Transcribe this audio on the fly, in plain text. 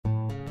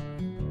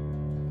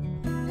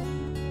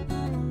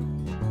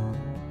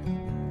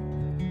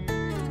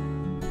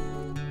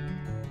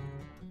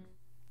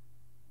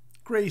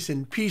Grace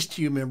and peace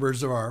to you,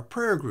 members of our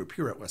prayer group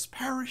here at West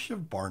Parish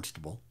of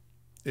Barnstable.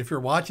 If you're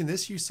watching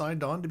this, you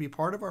signed on to be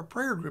part of our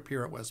prayer group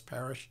here at West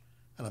Parish,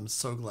 and I'm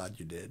so glad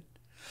you did.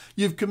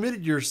 You've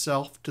committed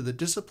yourself to the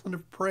discipline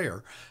of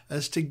prayer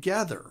as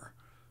together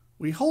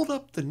we hold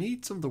up the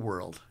needs of the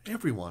world,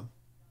 everyone,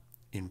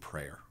 in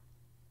prayer.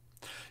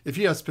 If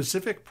you have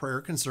specific prayer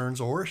concerns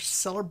or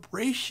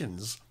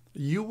celebrations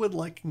you would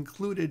like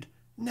included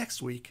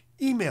next week,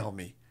 email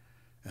me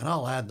and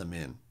I'll add them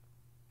in.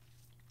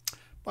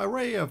 By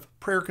way of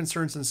prayer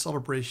concerns and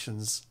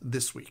celebrations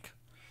this week,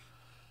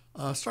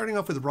 starting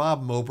off with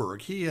Rob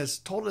Moberg, he has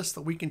told us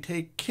that we can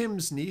take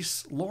Kim's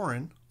niece,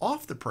 Lauren,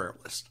 off the prayer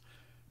list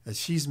as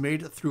she's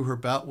made it through her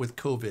bout with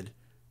COVID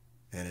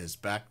and is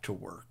back to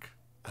work.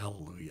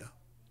 Hallelujah.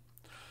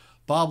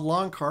 Bob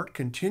Longcart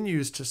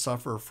continues to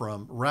suffer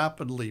from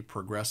rapidly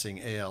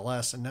progressing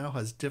ALS and now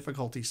has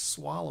difficulty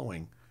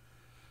swallowing.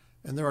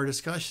 And there are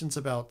discussions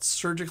about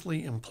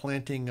surgically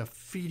implanting a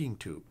feeding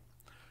tube.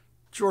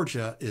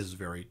 Georgia is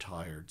very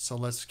tired, so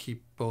let's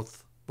keep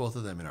both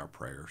of them in our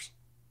prayers.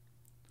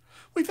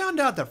 We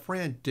found out that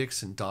Fran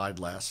Dixon died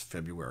last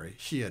February.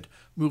 She had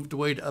moved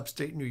away to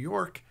upstate New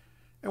York,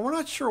 and we're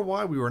not sure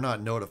why we were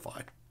not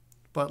notified.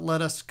 But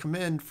let us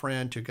commend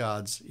Fran to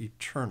God's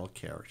eternal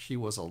care. She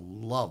was a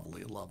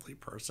lovely, lovely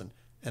person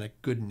and a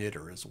good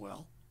knitter as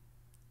well.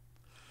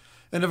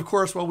 And of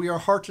course, while we are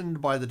heartened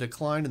by the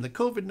decline in the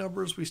COVID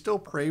numbers, we still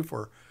pray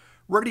for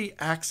ready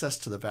access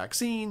to the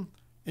vaccine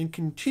and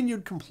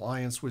continued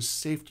compliance with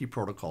safety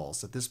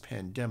protocols that this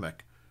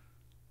pandemic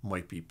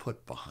might be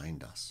put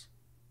behind us.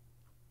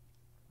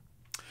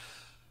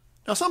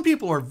 Now, some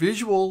people are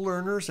visual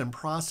learners and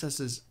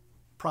process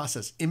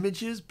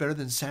images better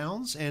than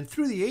sounds, and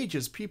through the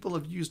ages, people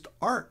have used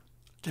art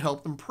to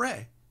help them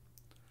pray.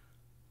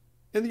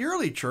 In the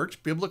early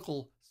church,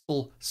 biblical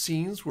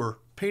scenes were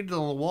painted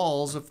on the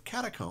walls of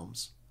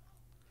catacombs.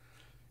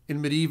 In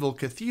medieval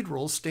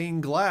cathedrals,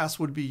 stained glass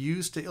would be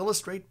used to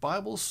illustrate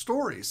Bible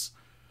stories,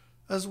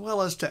 as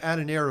well as to add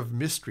an air of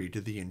mystery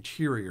to the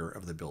interior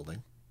of the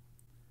building.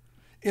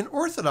 In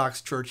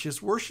Orthodox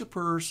churches,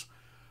 worshipers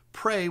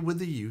pray with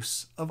the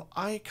use of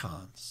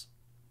icons.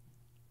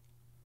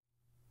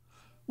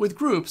 With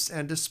groups,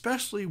 and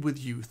especially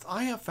with youth,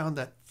 I have found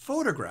that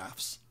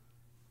photographs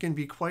can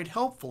be quite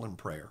helpful in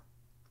prayer.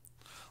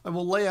 I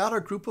will lay out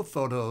a group of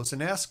photos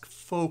and ask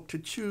folk to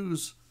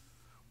choose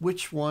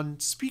which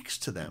one speaks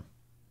to them.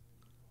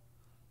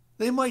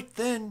 They might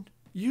then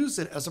use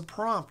it as a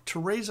prompt to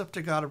raise up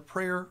to God a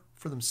prayer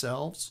for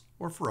themselves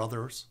or for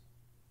others,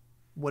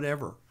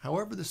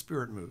 however the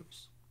Spirit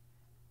moves.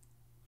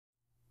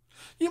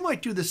 You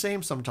might do the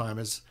same sometime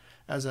as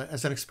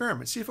an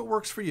experiment. See if it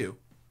works for you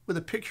with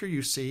a picture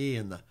you see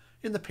in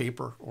the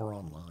paper or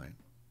online.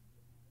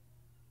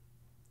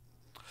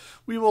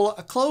 We will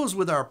close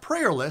with our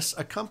prayer list,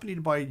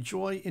 accompanied by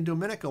Joy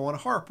Indomenico on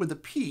harp, with a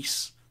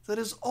piece that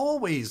is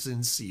always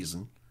in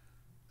season,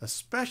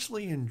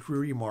 especially in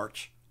dreary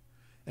March,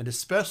 and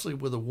especially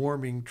with a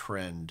warming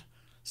trend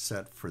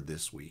set for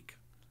this week.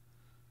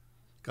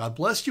 God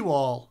bless you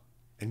all,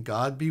 and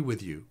God be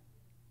with you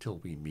till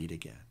we meet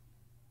again.